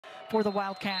for the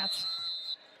Wildcats.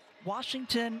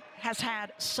 Washington has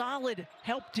had solid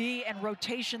help D and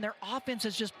rotation. Their offense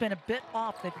has just been a bit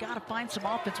off. They've got to find some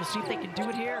offense. We'll see if they can do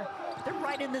it here. They're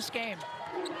right in this game.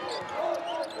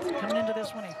 Coming into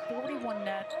this one, a 41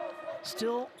 net.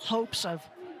 Still hopes of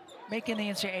making the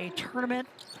NCAA tournament.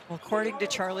 Well, according to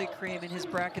Charlie Cream in his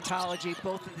bracketology,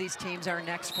 both of these teams are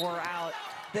next 4 out.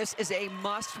 This is a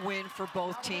must-win for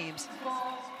both teams.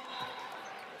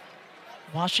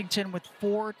 Washington with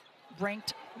 4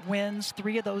 ranked wins,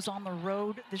 3 of those on the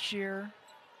road this year.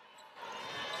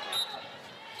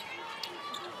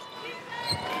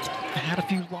 Had a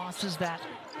few losses that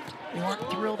they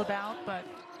weren't thrilled about, but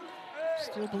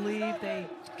still believe they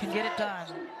can get it done.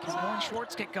 Can Lauren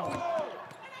Schwartz get going?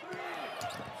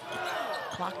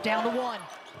 Clock down to 1.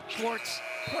 Schwartz,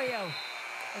 Puello.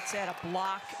 Let's add a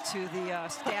block to the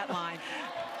stat line.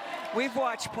 We've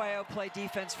watched Puello play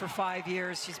defense for 5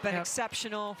 years. She's been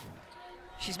exceptional.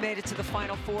 She's made it to the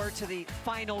Final Four, to the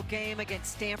final game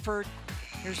against Stanford.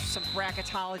 Here's some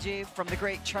bracketology from the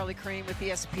great Charlie Cream with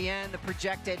ESPN. The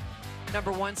projected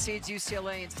 #1 seeds,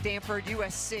 UCLA and Stanford.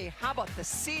 USC, how about the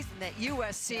season that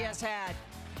USC has had?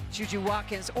 Juju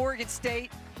Watkins, Oregon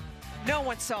State. No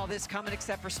one saw this coming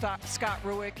except for Scott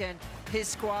Ruick and his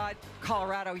squad.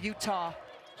 Colorado, Utah.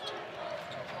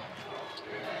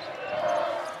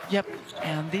 Yep,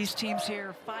 and these teams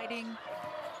here fighting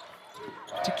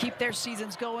to keep their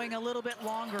seasons going a little bit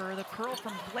longer. The curl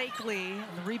from Blakely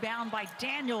and the rebound by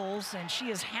Daniels, and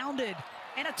she is hounded,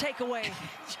 and a takeaway.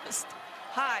 Just,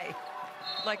 hi,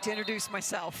 I'd like to introduce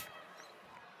myself.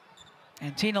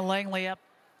 And Tina Langley up,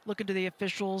 looking to the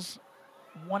officials,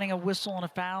 wanting a whistle and a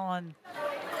foul on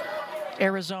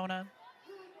Arizona.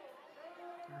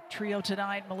 Our trio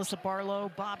tonight, Melissa Barlow,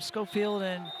 Bob Schofield,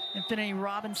 and Infinity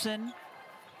Robinson.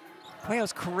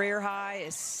 Puello's career high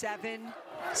is 7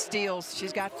 steals.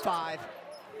 She's got 5.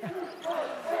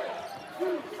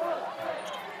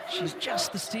 She's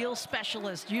just the steal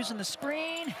specialist. Using the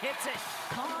screen, hits it.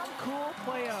 Calm, cool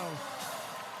Puello.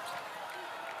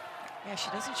 Yeah, she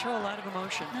doesn't show a lot of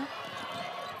emotion. No.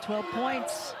 12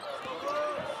 points.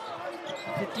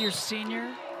 50-year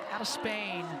senior out of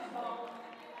Spain.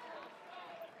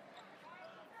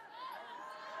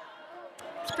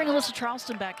 Let's bring Alyssa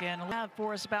Charleston back in. Have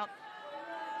for us about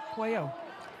Puello.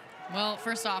 Well,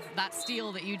 first off, that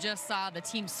steal that you just saw, the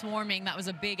team swarming, that was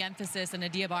a big emphasis in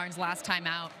Adia Barnes' last time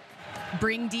out.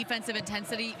 Bring defensive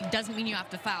intensity doesn't mean you have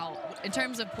to foul. In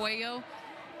terms of Puello,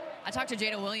 I talked to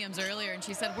Jada Williams earlier, and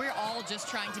she said, we're all just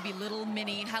trying to be little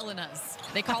mini Helenas.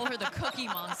 They call her the Cookie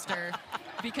Monster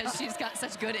because she's got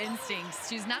such good instincts.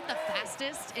 She's not the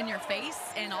fastest in your face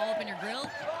and all up in your grill.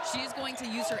 She's going to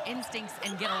use her instincts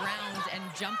and get around and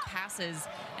jump passes.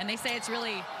 And they say it's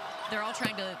really, they're all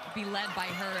trying to be led by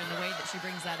her in the way that she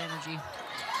brings that energy.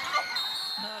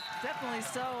 Definitely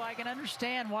so. I can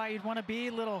understand why you'd want to be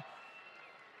little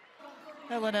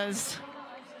Helenas.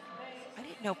 I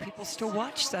didn't know people still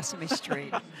watch Sesame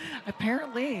Street.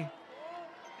 Apparently.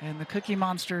 And the Cookie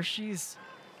Monster, she's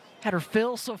had her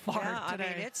fill so far today.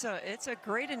 I mean, it's a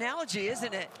great analogy,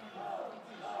 isn't it?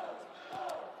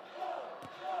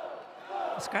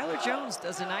 Skylar Jones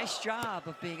does a nice job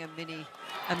of being a mini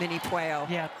Puello.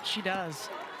 Yeah, she does.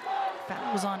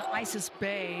 Foul was on Isis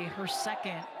Bay, her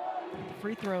second. The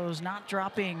free throws not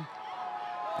dropping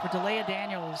for Delea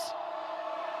Daniels.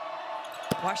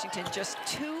 Washington just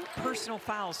 2 personal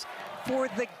fouls for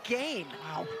the game.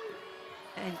 Wow.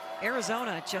 And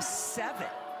Arizona just 7.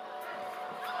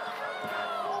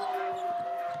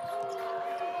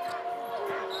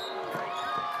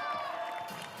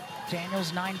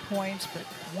 Daniels 9 points, but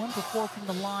 1 for 4 from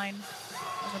the line.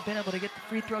 Hasn't been able to get the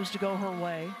free throws to go her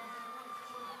way.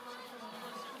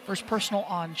 First personal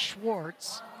on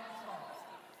Schwartz.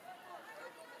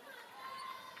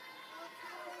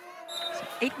 So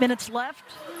 8 minutes left.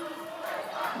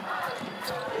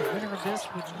 The winner of this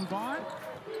would move on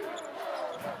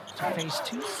to face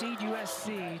 2-seed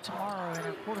USC tomorrow in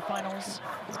our quarterfinals.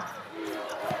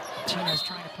 Tina's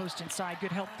trying to post inside.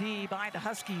 Good help D by the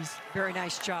Huskies. Very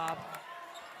nice job.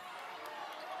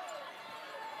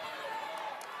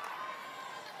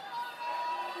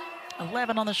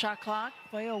 .11 on the shot clock.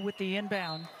 Puello with the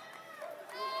inbound.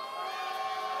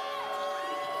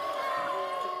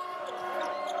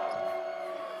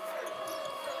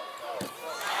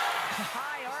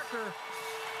 High archer,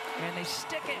 and they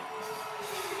stick it.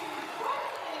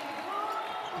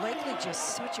 Blakely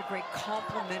just such a great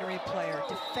complementary player.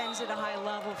 Defends at a high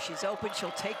level. If she's open,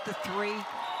 she'll take the 3.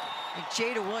 And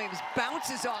Jada Williams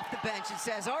bounces off the bench and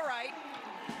says, all right.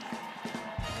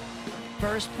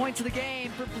 First points of the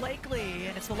game for Blakely,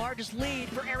 and it's the largest lead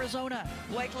for Arizona.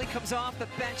 Blakely comes off the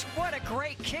bench. What a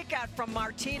great kick out from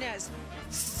Martinez.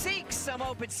 Seeks some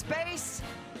open space.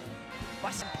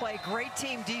 Boston play great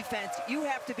team defense. You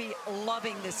have to be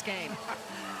loving this game.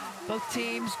 Both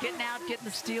teams getting out, getting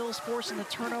the steals, forcing the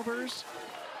turnovers.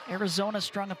 Arizona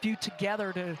strung a few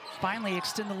together to finally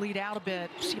extend the lead out a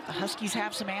bit. See if the Huskies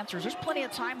have some answers. There's plenty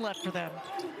of time left for them.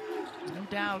 No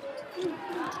doubt. 5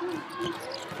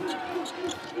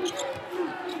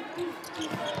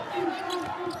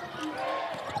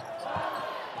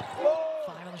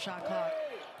 on the shot clock.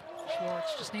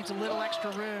 Schwartz just needs a little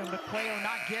extra room, but Cuello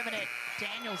not giving it.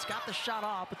 Daniels got the shot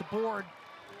off, but the board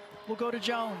will go to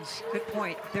Jones. Good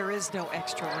point. There is no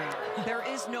extra room. There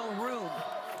is no room.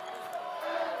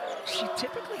 She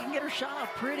typically can get her shot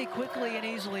off pretty quickly and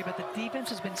easily, but the defense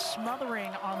has been smothering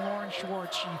on Lauren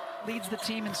Schwartz. She leads the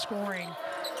team in scoring,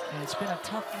 and it's been a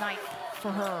tough night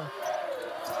for her.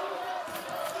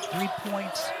 3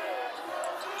 points.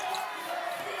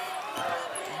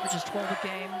 Averages 12 a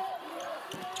game.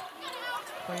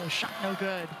 Cuello shot no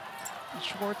good. And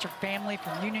Schwartz, her family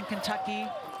from Union, Kentucky.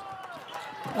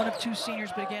 One of 2 seniors,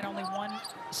 but again, only 1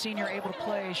 senior able to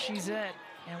play. She's it.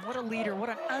 And what a leader, what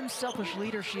an unselfish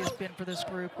leader she has been for this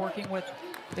group, working with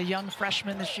the young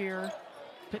freshmen this year,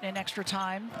 putting in extra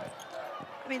time.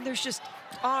 I mean, there's just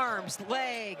arms,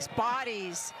 legs,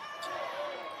 bodies.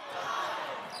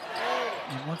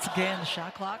 And once again, the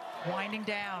shot clock winding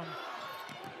down.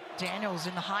 Daniels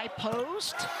in the high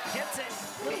post, hits it.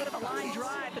 A little bit of a line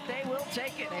drive, but they will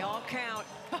take it. They all count.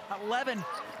 11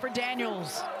 for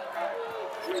Daniels.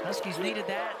 Huskies needed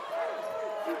that.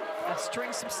 Let's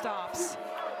string some stops.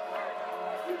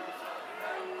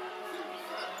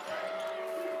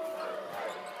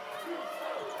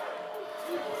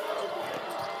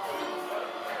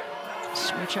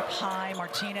 Switch up high,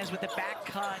 Martinez with the back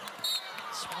cut.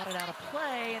 Swatted out of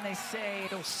play, and they say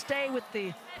it'll stay with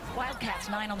the Wildcats.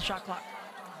 9 on the shot clock.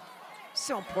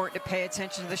 So important to pay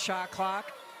attention to the shot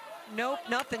clock. Nope,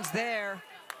 nothing's there.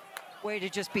 Way to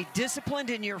just be disciplined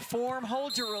in your form,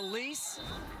 hold your release.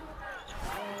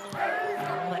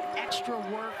 All that extra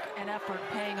work and effort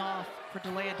paying off for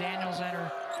Delia Daniels and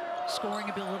her scoring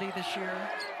ability this year.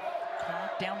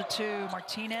 Clock down to 2.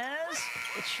 Martinez,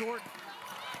 it's short.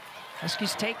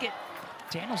 Huskies take it.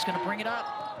 Daniels gonna bring it up.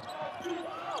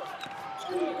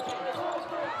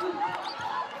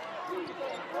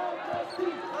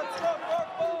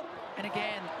 And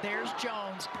again, there's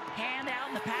Jones. Hand out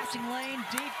in the passing lane.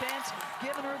 Defense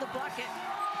giving her the bucket.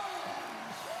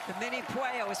 The mini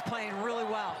Puello is playing really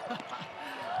well.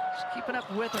 She's keeping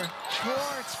up with her.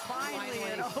 Schwartz finally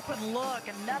an open look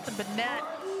and nothing but net.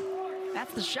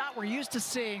 That's the shot we're used to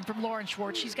seeing from Lauren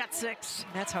Schwartz. She's got 6.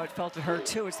 And that's how it felt to her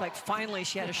too. It's like finally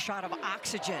she had a shot of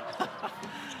oxygen.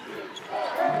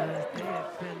 They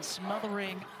have been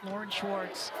smothering Lauren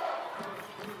Schwartz.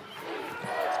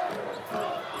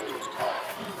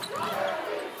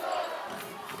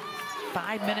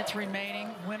 Five minutes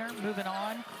remaining. Winner moving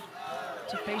on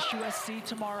to face USC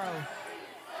tomorrow.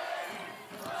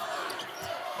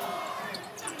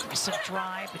 Aggressive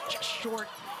drive, but just short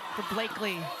for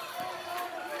Blakely.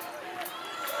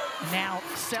 Now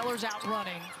Sellers out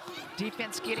running.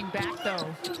 Defense getting back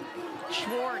though.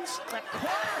 Schwartz, left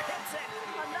corner, hits it.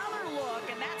 Another look,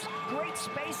 and that's great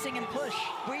spacing and push.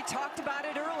 We talked about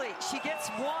it early. She gets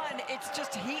 1. It's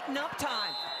just heating up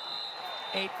time.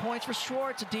 8 points for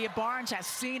Schwartz. Adia Barnes has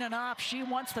seen enough. She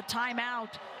wants the timeout.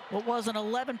 What was an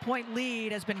 11-point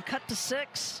lead has been cut to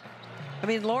 6. I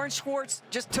mean, Lauren Schwartz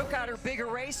just took out her big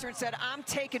eraser and said, I'm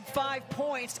taking 5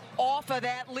 points off of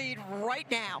that lead right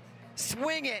now.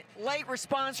 Swing it. Late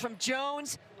response from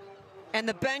Jones. And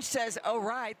the bench says, oh,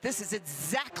 right, this is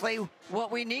exactly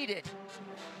what we needed.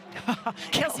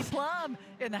 Kelsey Plum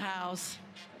in the house.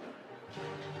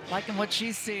 Liking what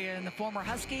she's seeing. The former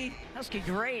Husky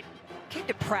great. Came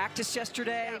to practice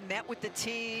yesterday, met with the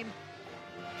team.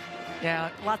 Yeah,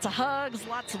 lots of hugs,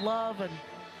 lots of love, and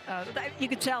you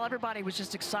could tell everybody was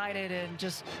just excited and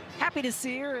just happy to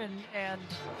see her, and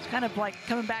it's kind of like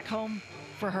coming back home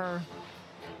for her.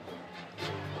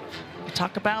 We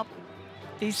talk about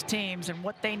these teams and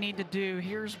what they need to do.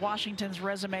 Here's Washington's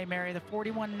resume, Mary. The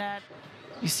 41 net.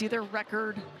 You see their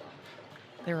record,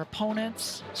 their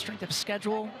opponents, strength of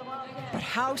schedule. But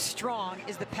how strong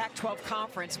is the Pac-12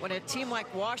 conference when a team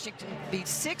like Washington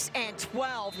beats 6 and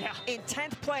 12 in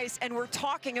 10th place, and we're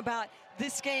talking about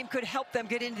this game could help them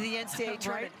get into the NCAA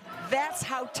tournament. That's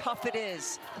how tough it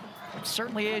is. It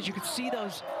certainly is. You could see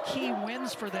those key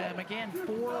wins for them. Again,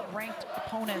 4 ranked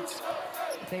opponents.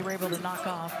 they were able to knock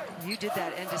off. You did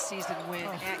that end-of-season win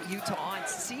at Utah on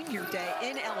senior day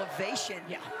in elevation.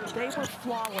 Yeah, they were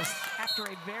flawless after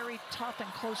a very tough and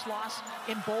close loss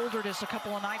in Boulder just a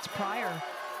couple of nights prior.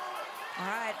 All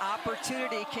right,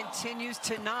 opportunity continues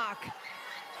to knock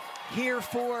here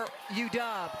for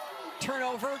UW.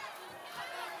 Turnover.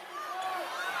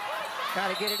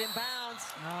 Got to get it in bounds.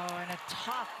 Oh, and a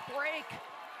tough break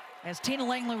as Tina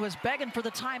Langley was begging for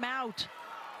the timeout.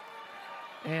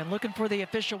 And looking for the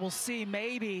official. We'll see.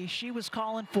 Maybe she was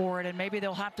calling for it, and maybe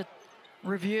they'll have to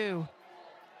review.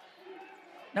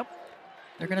 Nope.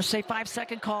 They're going to say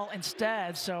 5-second call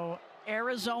instead. So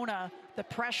Arizona, the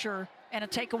pressure, and a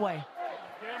takeaway.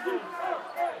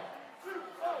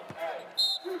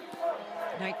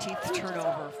 19th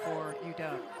turnover for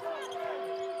UW.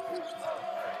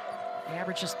 They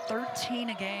average just 13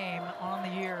 a game on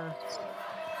the year.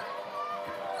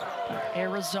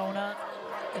 Arizona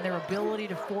and their ability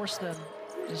to force them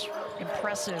is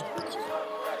impressive.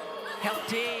 Help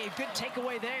D, good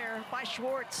takeaway there by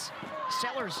Schwartz.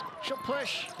 Sellers, she'll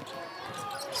push.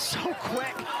 So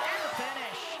quick, and the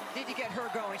finish. Need to get her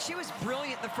going. She was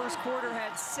brilliant in the first quarter,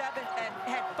 had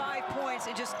 5 points,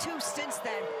 and just 2 since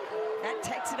then. That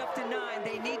takes it up to 9.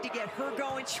 They need to get her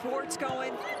going, Schwartz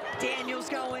going, Daniels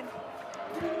going.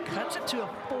 Cuts it to a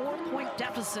 4-point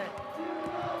deficit.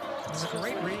 It's a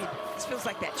great read. This feels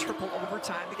like that triple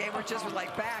overtime. The game was just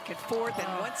like back and forth,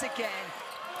 and once again.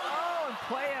 Oh, and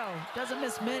Puello doesn't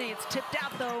miss many. It's tipped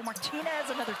out, though. Martinez,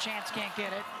 another chance, can't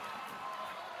get it.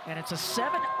 And it's a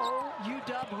 7-0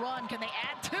 UW run. Can they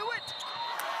add to it?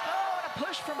 Oh, and a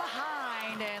push from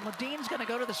behind, and Ladine's going to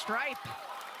go to the stripe.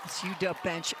 This UW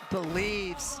bench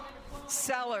believes.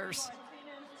 Sellers.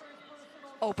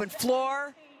 Open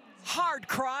floor. Hard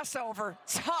crossover,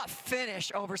 tough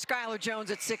finish over Skylar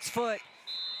Jones at 6 foot.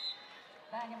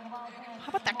 How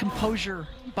about that composure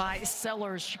by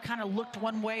Sellers? She kind of looked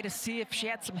one way to see if she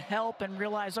had some help and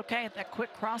realized, okay, that quick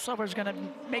crossover is going to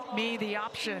make me the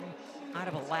option. Out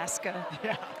of Alaska.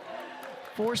 Yeah.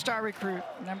 4-star recruit,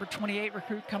 number 28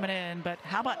 recruit coming in. But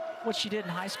how about what she did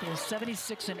in high school?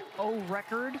 76-0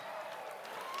 record.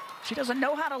 She doesn't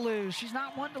know how to lose. She's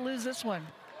not one to lose this one.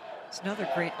 There's another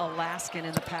great Alaskan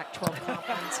in the Pac-12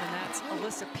 conference, and that's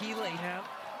Alyssa Peely. Yep.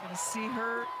 Gonna see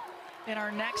her in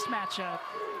our next matchup.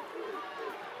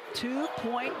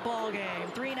 2-point ball game,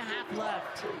 3.5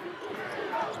 left.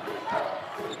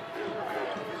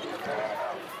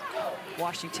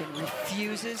 Washington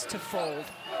refuses to fold.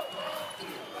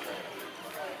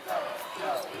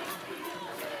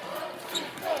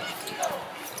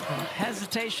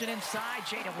 Hesitation inside,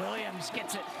 Jada Williams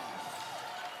gets it.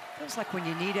 Feels like when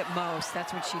you need it most,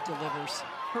 that's when she delivers.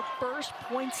 Her first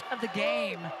points of the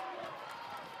game.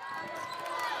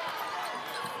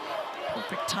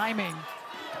 Perfect timing.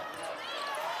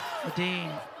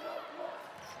 Ladine.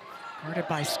 Guarded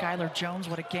by Skylar Jones.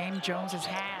 What a game Jones has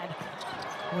had.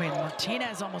 Boy, and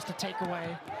Martinez almost a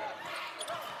takeaway.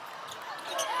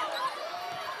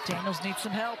 Daniels needs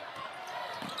some help.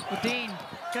 Ladine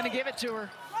gonna give it to her.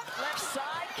 Left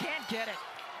side, can't get it.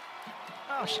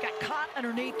 Oh, she got caught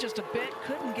underneath just a bit,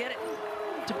 couldn't get it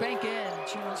to bank in.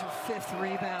 Jones her 5th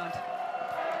rebound.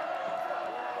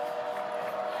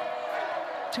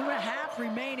 2.5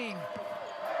 remaining.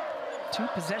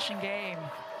 2-possession game.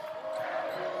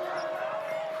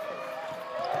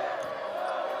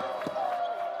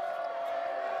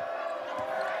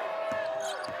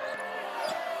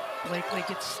 Blakely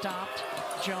gets stopped.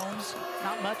 Jones,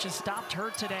 not much has stopped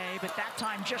her today, but that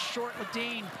time just short with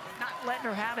Dean, not letting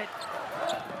her have it.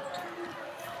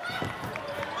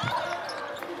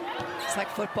 It's like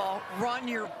football. Run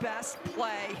your best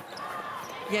play.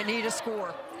 You need a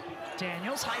score.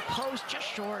 Daniels, high post, just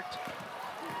short.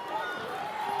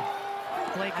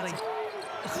 Blakely.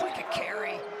 It's like a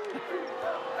carry.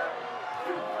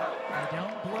 They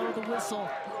don't blow the whistle.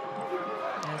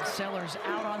 And Sellers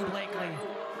out on Blakely.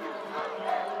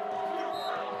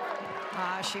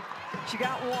 She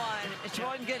got one, and she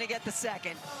wasn't gonna get the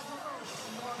second.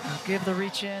 I'll give the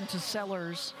reach in to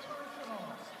Sellers.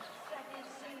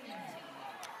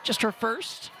 Just her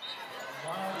first.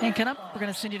 And we're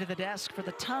gonna send you to the desk for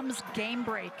the Tums game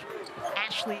break.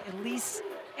 Ashley, Elise,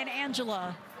 and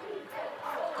Angela.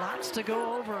 Lots to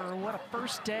go over. What a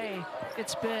first day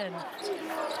it's been.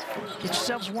 Get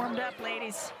yourselves warmed up,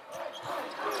 ladies.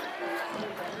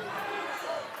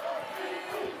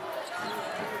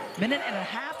 Minute and a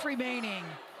half remaining.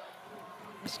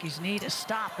 Huskies need a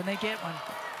stop, and they get one.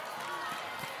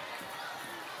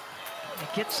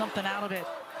 They get something out of it.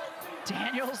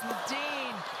 Daniels,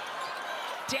 Ladine.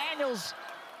 Daniels,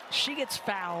 she gets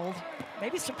fouled.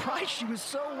 Maybe surprised she was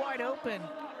so wide open.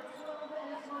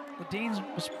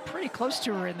 Ledeen was pretty close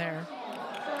to her in there.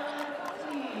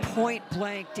 Point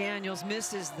blank, Daniels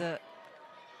misses the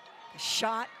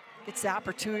shot, gets the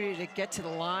opportunity to get to the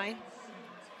line.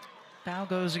 Foul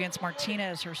goes against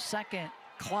Martinez, her second.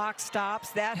 Clock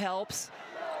stops, that helps.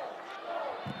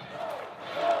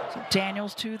 So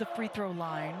Daniels to the free throw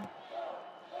line.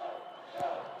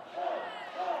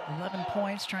 11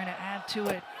 points, trying to add to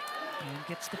it, and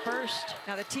gets the first.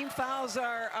 Now the team fouls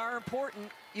are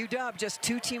important. UW just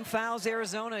 2 team fouls,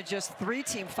 Arizona just 3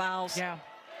 team fouls. Yeah.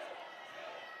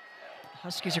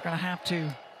 Huskies are going to have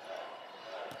to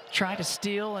try to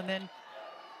steal and then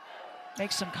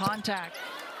make some contact.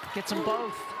 Gets them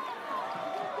both.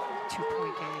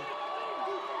 2-point game.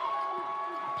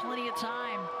 Plenty of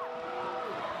time.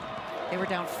 They were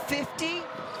down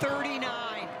 50-39.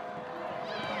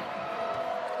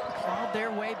 Clawed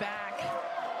their way back.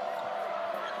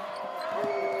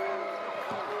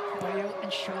 Boyo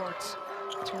and Schwartz,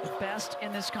 two of the best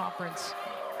in this conference.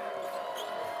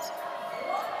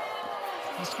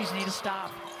 Huskies need to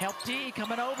stop. Help D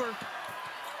coming over.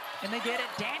 And they get it.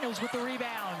 Daniels with the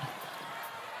rebound.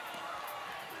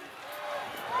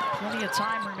 Plenty of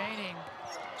time remaining.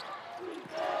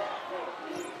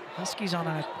 Huskies on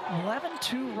an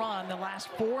 11-2 run the last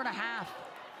 4.5.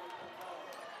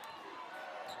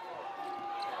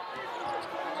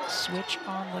 Switch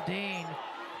on Ledeen.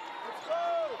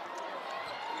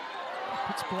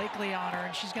 Puts Blakely on her,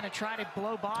 and she's going to try to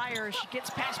blow by her. She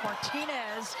gets past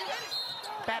Martinez.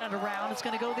 Batted around. It's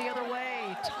going to go the other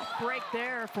way. Tough break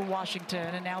there for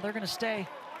Washington, and now they're going to stay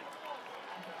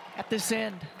at this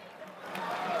end.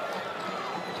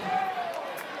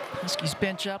 Huskies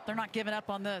bench up. They're not giving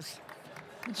up on this.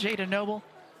 It's Jada Noble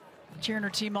cheering her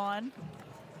team on.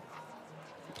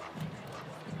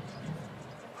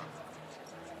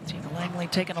 Tina Langley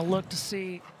taking a look to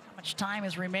see how much time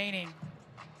is remaining.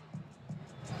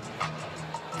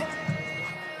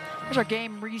 Here's our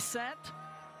game reset.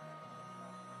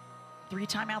 3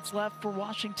 timeouts left for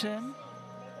Washington.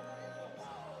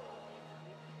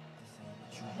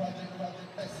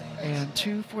 And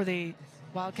 2 for the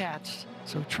Wildcats.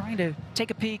 So trying to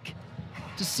take a peek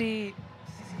to see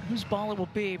whose ball it will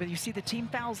be. But you see the team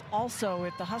fouls also.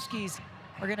 If the Huskies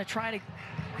are going to try to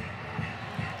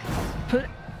put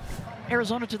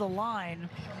Arizona to the line,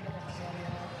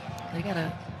 they got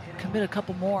to commit a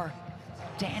couple more.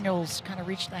 Daniels kind of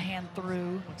reached the hand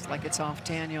through. Looks like it's off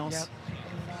Daniels. Yep.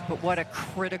 But what a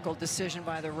critical decision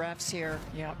by the refs here.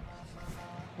 Yep.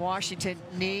 Washington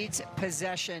needs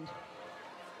possession.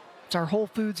 It's our Whole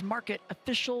Foods Market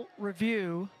official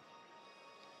review.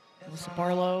 Alyssa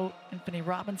Barlow, Anthony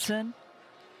Robinson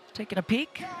taking a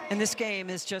peek. And this game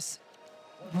is just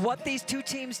what these 2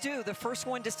 teams do. The first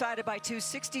one decided by 2,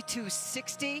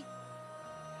 62-60.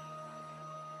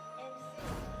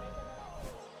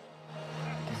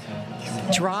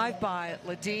 Drive by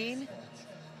Ledeen.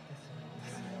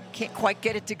 Can't quite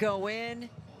get it to go in.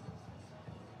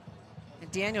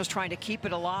 And Daniels trying to keep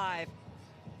it alive.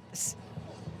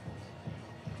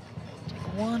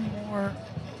 Take one more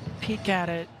peek at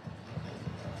it.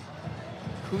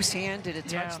 Whose hand did it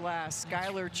touch last?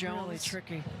 Skylar Jones. Really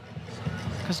tricky.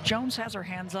 Because Jones has her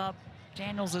hands up.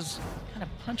 Daniels is kind of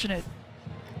punching it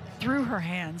through her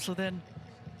hand. So then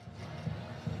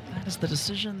that is the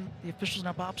decision. The officials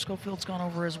now, Bob Schofield's gone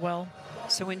over as well.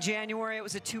 So in January, it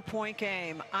was a 2-point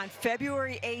game. On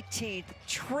February 18th,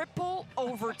 triple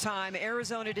overtime,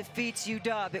 Arizona defeats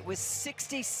UW. It was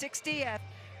 60-60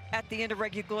 at the end of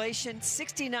regulation,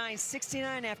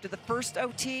 69-69 after the first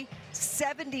OT,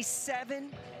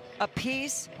 77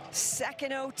 apiece,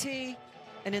 second OT,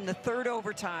 and in the third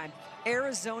overtime,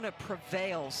 Arizona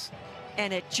prevails.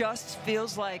 And it just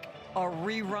feels like a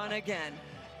rerun again.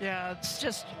 Yeah, it's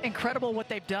just incredible what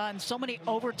they've done. So many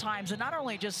overtimes, and not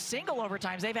only just single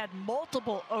overtimes, they've had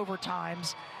multiple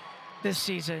overtimes this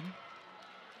season.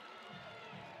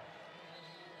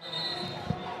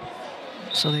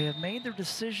 So they have made their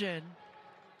decision.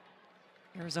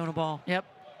 Arizona ball. Yep.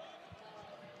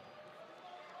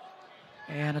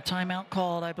 And a timeout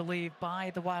called, I believe,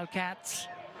 by the Wildcats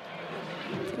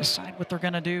to decide what they're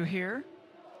going to do here.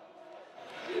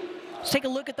 Let's take a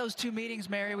look at those 2 meetings,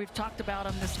 Mary. We've talked about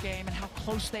them this game and how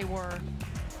close they were.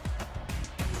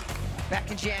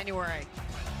 Back in January,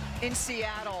 in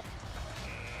Seattle.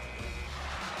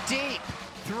 Deep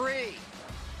 3.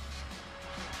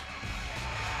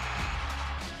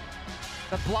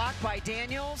 The block by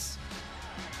Daniels.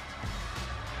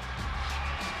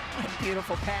 What a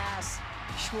beautiful pass.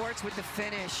 Schwartz with the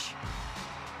finish.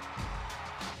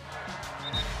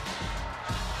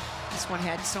 This one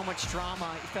had so much drama.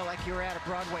 You felt like you were at a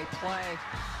Broadway play.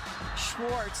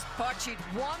 Schwartz thought she'd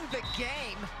won the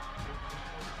game.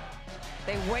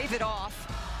 They wave it off.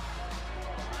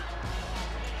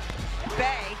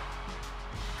 Bay,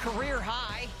 career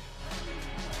high.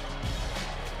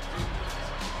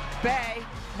 Bay,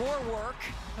 more work.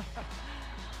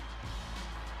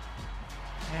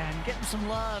 And getting some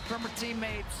love from her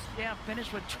teammates. Yeah,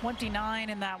 finished with 29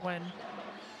 in that one.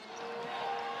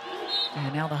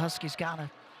 And now the Huskies gotta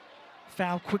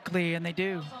foul quickly, and they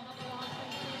do.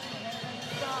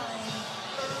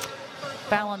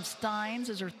 Fallon Steins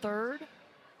is her third.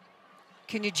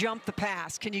 Can you jump the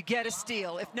pass? Can you get a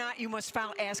steal? If not, you must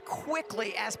foul as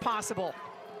quickly as possible.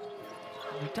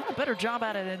 They've done a better job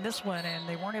at it in this one, and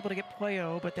they weren't able to get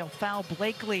Puello, but they'll foul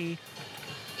Blakely,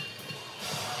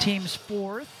 team's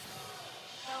fourth.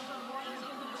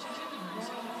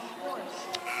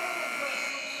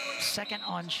 Second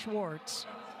on Schwartz.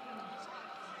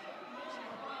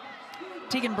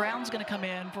 Tegan Brown's going to come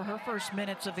in for her first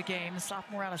minutes of the game, the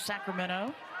sophomore out of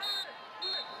Sacramento.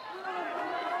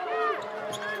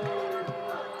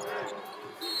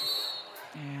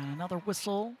 And another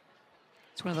whistle.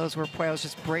 It's one of those where Puello's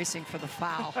just bracing for the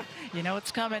foul. You know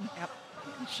it's coming. Yep.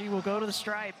 She will go to the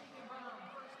stripe.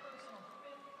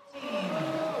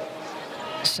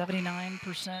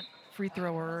 79% free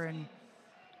thrower and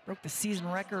broke the season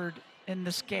record in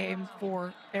this game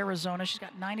for Arizona. She's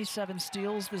got 97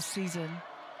 steals this season.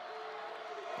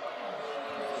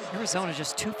 Arizona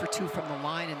just 2 for 2 from the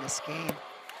line in this game.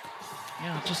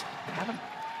 Yeah, just haven't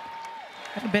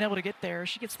been able to get there.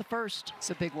 She gets the first. It's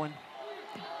a big one.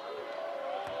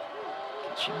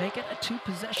 Can she make it a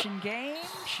 2-possession game?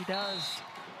 She does.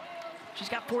 She's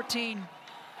got 14.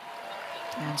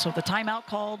 And so the timeout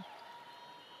called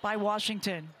by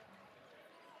Washington.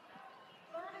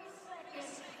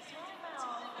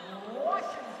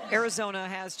 Arizona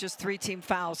has just 3 team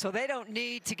fouls, so they don't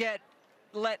need to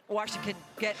let Washington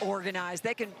get organized.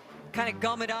 They can kind of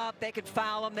gum it up. They can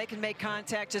foul them. They can make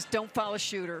contact. Just don't foul a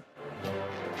shooter.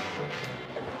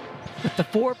 With the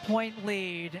 4-point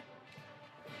lead.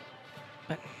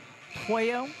 But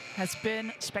Puello has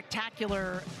been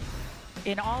spectacular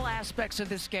in all aspects of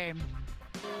this game.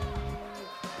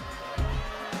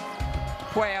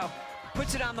 Puello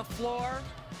puts it on the floor,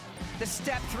 the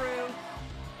step through,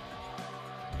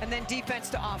 and then defense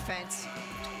to offense.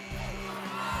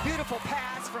 Beautiful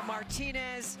pass from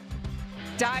Martinez.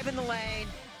 Dive in the lane.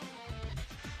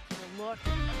 Look.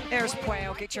 There's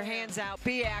Puello. Get your hands out.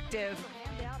 Be active.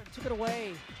 Took it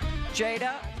away.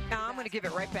 Jada, I'm going to give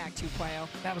it right back to Puello.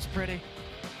 That was pretty.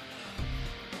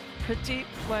 Pretty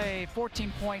play.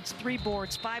 14 points, 3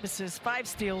 boards, 5 assists, 5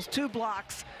 steals, 2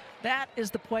 blocks. That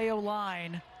is the Puello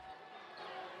line.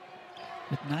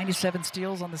 With 97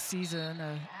 steals on the season,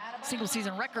 a single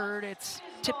season record. It's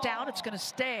tipped out. It's going to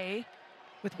stay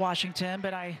with Washington,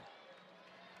 but I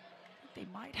think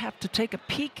they might have to take a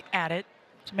peek at it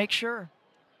to make sure.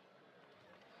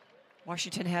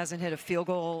 Washington hasn't hit a field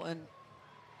goal in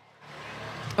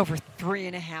over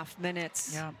 3.5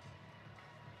 minutes. Yeah.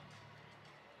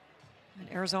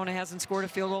 And Arizona hasn't scored a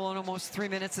field goal in almost 3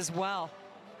 minutes as well.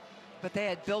 But they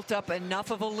had built up enough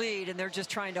of a lead, and they're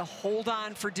just trying to hold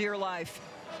on for dear life.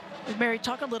 Mary,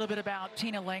 talk a little bit about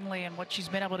Tina Langley and what she's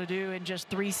been able to do in just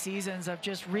 3 seasons of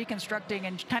just reconstructing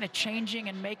and kind of changing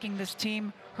and making this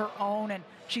team her own. And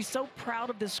she's so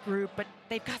proud of this group, but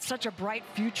they've got such a bright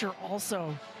future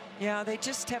also. Yeah, they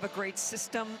just have a great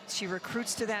system. She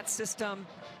recruits to that system.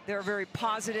 They're a very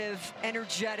positive,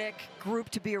 energetic group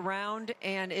to be around,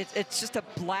 and it's just a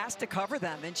blast to cover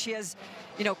them. And she has,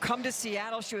 you know, come to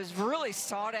Seattle. She was really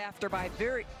sought after by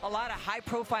a lot of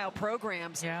high-profile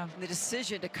programs. Yeah. And the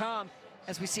decision to come,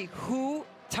 as we see who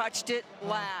touched it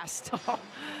last. Oh,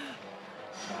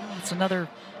 it's another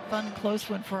fun, close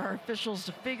one for our officials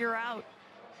to figure out.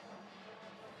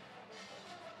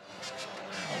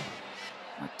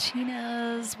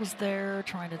 Martinez was there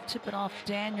trying to tip it off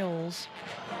Daniels.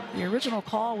 The original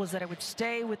call was that it would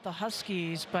stay with the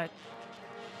Huskies, but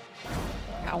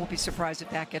I won't be surprised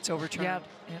if that gets overturned. yeah,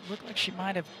 it looked like she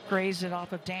might have grazed it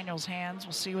off of Daniels' hands.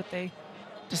 We'll see what they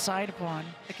decide upon.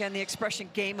 Again, the expression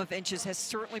game of inches has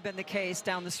certainly been the case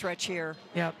down the stretch here.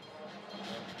 Yep.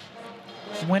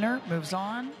 Winner moves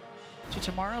on to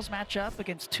tomorrow's matchup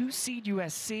against 2-seed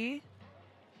USC.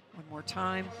 One more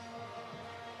time.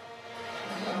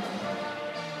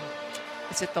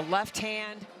 Is it the left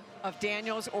hand of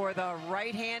Daniels or the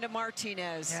right hand of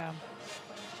Martinez? Yeah.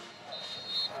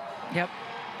 Yep.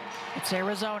 It's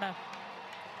Arizona.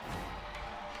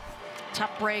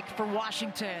 Tough break for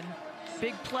Washington.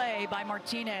 Big play by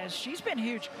Martinez. She's been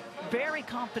huge. Very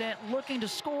confident, looking to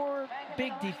score,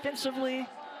 big defensively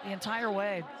the entire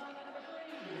way.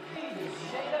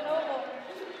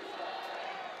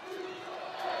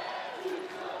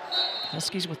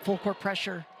 Huskies with full court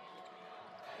pressure.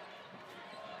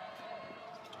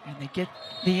 And they get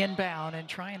the inbound and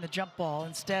trying the jump ball.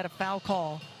 Instead, a foul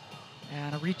call.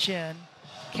 And a reach in.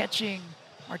 Catching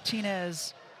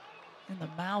Martinez in the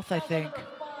mouth, I think.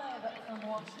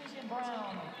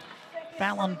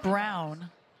 Fallon Brown.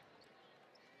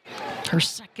 Her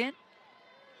second.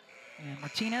 And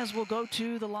Martinez will go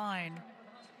to the line.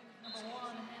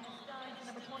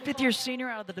 Fifth-year senior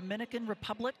out of the Dominican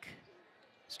Republic.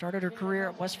 Started her career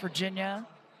at West Virginia.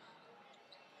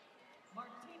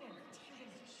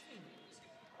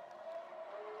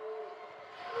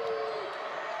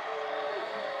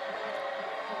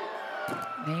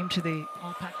 Named to the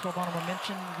All Pac-12 honorable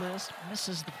mention list,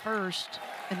 misses the first.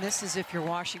 And this is if you're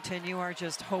Washington, you are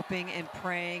just hoping and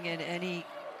praying, and any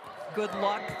good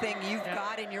luck thing you've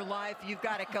got in your life, you've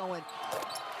got it going.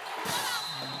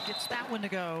 Gets that one to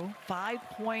go.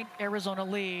 5-point Arizona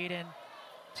lead, and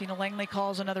Tina Langley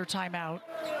calls another timeout.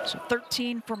 So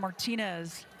 13 for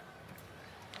Martinez.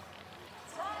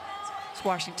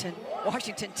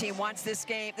 Washington team wants this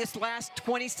game, this last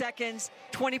 20 seconds,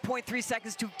 20.3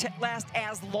 seconds to last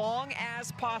as long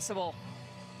as possible.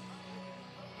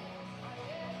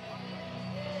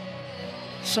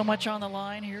 So much on the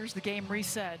line. Here's the game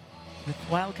reset with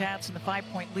Wildcats in the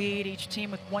 5-point lead, each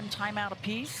team with one timeout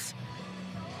apiece.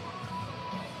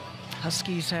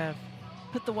 Huskies have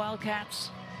put the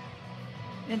Wildcats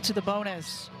into the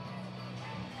bonus.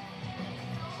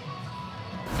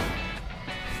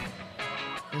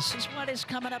 This is what is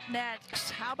coming up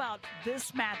next. How about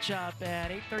this matchup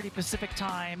at 8:30 Pacific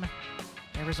time?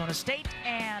 Arizona State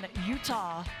and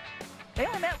Utah. They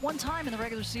only met one time in the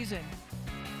regular season.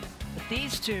 But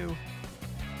these two,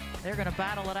 they're going to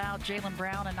battle it out. Jaylen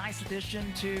Brown, a nice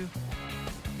addition to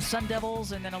the Sun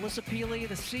Devils. And then Alyssa Peely,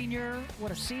 the senior.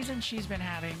 What a season she's been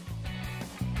having.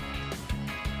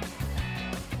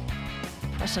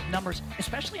 Impressive numbers,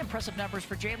 especially impressive numbers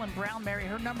for Jaylen Brown, Mary.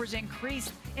 Her numbers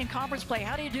increased in conference play.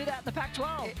 How do you do that in the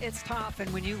Pac-12? It's tough,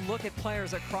 and when you look at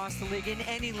players across the league, in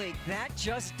any league, that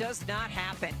just does not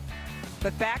happen.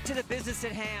 But back to the business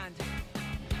at hand.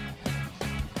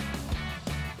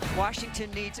 Washington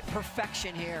needs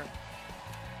perfection here.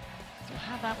 We'll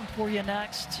have that one for you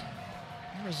next.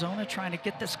 Arizona trying to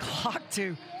get this clock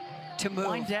to move.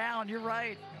 Wind down, you're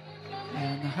right.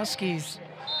 And the Huskies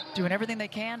doing everything they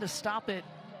can to stop it.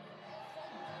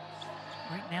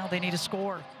 Right now they need a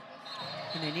score.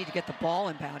 And they need to get the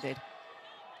ball inbounded.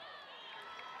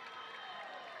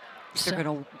 They're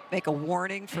going to make a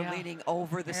warning for leaning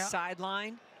over the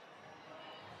sideline.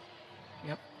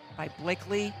 Yep. By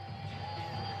Blakely.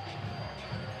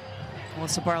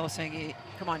 Melissa Barlow saying,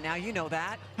 come on now, you know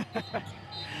that.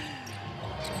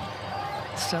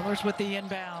 Sellers with the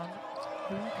inbound.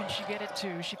 Who can she get it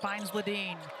to? She finds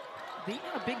Ladine. Ladine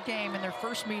had a big game in their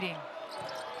first meeting.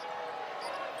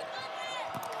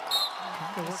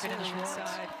 They're working in the short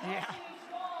side. Yeah.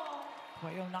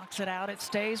 Cuello knocks it out. It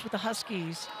stays with the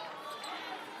Huskies.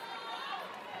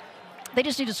 They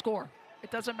just need to score. It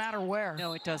doesn't matter where.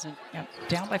 No, it doesn't. Yep.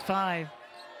 Down by 5.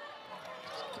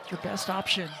 It's your best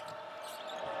option.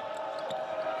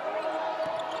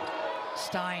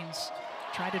 Steins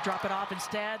tried to drop it off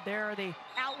instead. There are the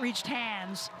outreached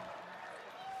hands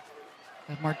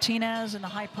of Martinez in the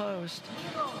high post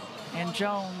and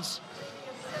Jones.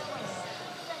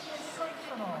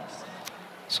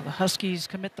 So the Huskies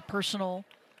commit the personal,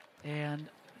 and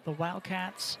the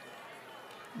Wildcats,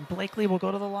 Blakely will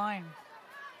go to the line.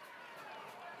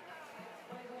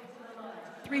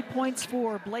 3 points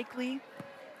for Blakely,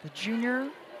 the junior.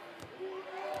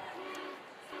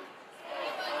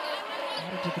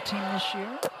 Added to the team this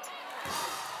year.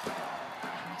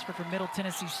 Transfer from Middle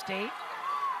Tennessee State.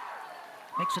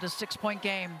 Makes it a 6-point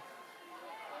game.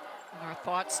 And our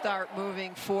thoughts start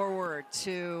moving forward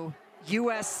to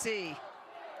USC.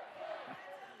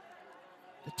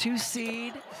 The 2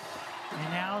 seed, and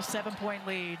now 7-point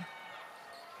lead.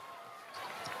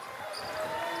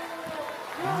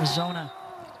 Arizona.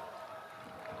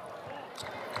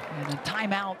 And a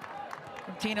timeout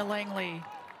from Tina Langley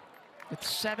with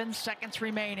 7 seconds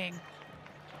remaining.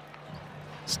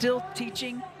 Still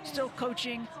teaching, still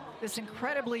coaching this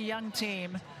incredibly young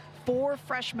team. 4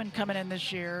 freshmen coming in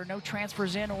this year. No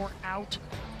transfers in or out.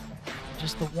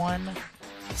 Just the 1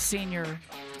 senior.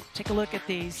 Take a look at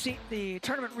the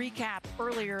tournament recap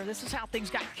earlier. This is how things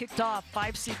got kicked off.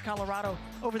 5 seed Colorado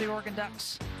over the Oregon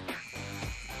Ducks.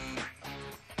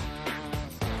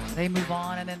 They move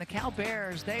on, and then the Cal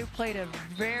Bears, they played a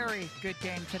very good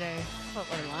game today. But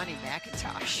Leilani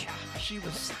McIntosh, she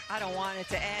was, I don't want it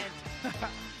to end.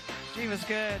 she was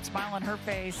good, smile on her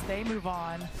face. They move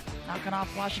on. knocking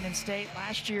off Washington State,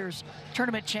 last year's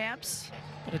tournament champs,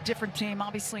 but a different team.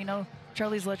 Obviously, no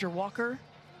Charlize Ledger-Walker.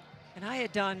 And I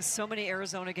had done so many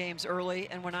Arizona games early,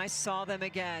 and when I saw them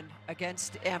again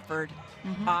against Stanford,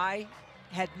 I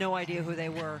had no idea who they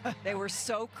were. They were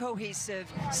so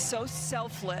cohesive, so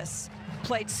selfless,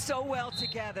 played so well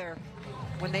together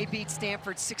when they beat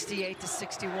Stanford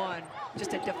 68-61.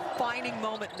 Just a defining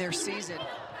moment in their season.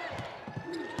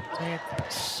 They had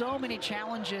so many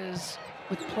challenges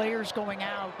with players going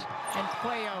out, and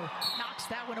Cuello knocks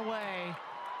that one away.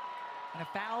 And a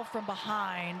foul from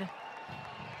behind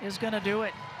is going to do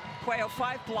it. Cuello,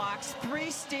 5 blocks,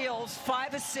 3 steals,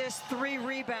 5 assists, 3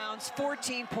 rebounds,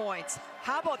 14 points.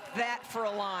 How about that for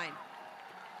a line?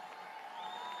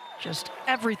 Just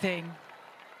everything.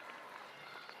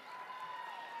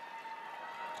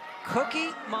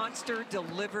 Cookie Monster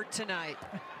delivered tonight.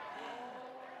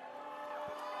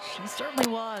 She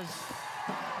certainly was.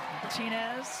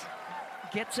 Martinez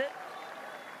gets it.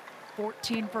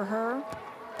 14 for her.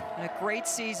 And a great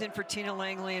season for Tina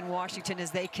Langley in Washington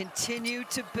as they continue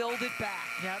to build it back.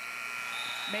 Yep.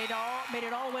 Made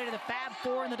it all the way to the Fab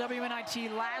Four in the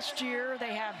WNIT last year.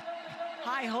 They have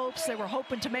high hopes. They were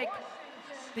hoping to make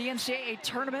the NCAA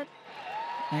tournament.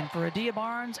 And for Adia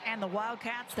Barnes and the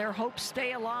Wildcats, their hopes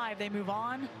stay alive. They move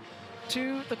on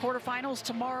to the quarterfinals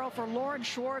tomorrow. For Lauren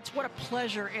Schwartz, what a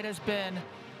pleasure it has been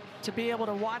to be able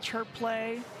to watch her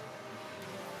play.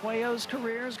 Cuello's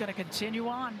career is going to continue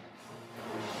on.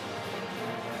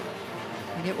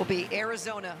 And it will be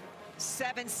Arizona,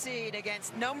 7th seed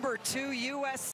against number 2 USC.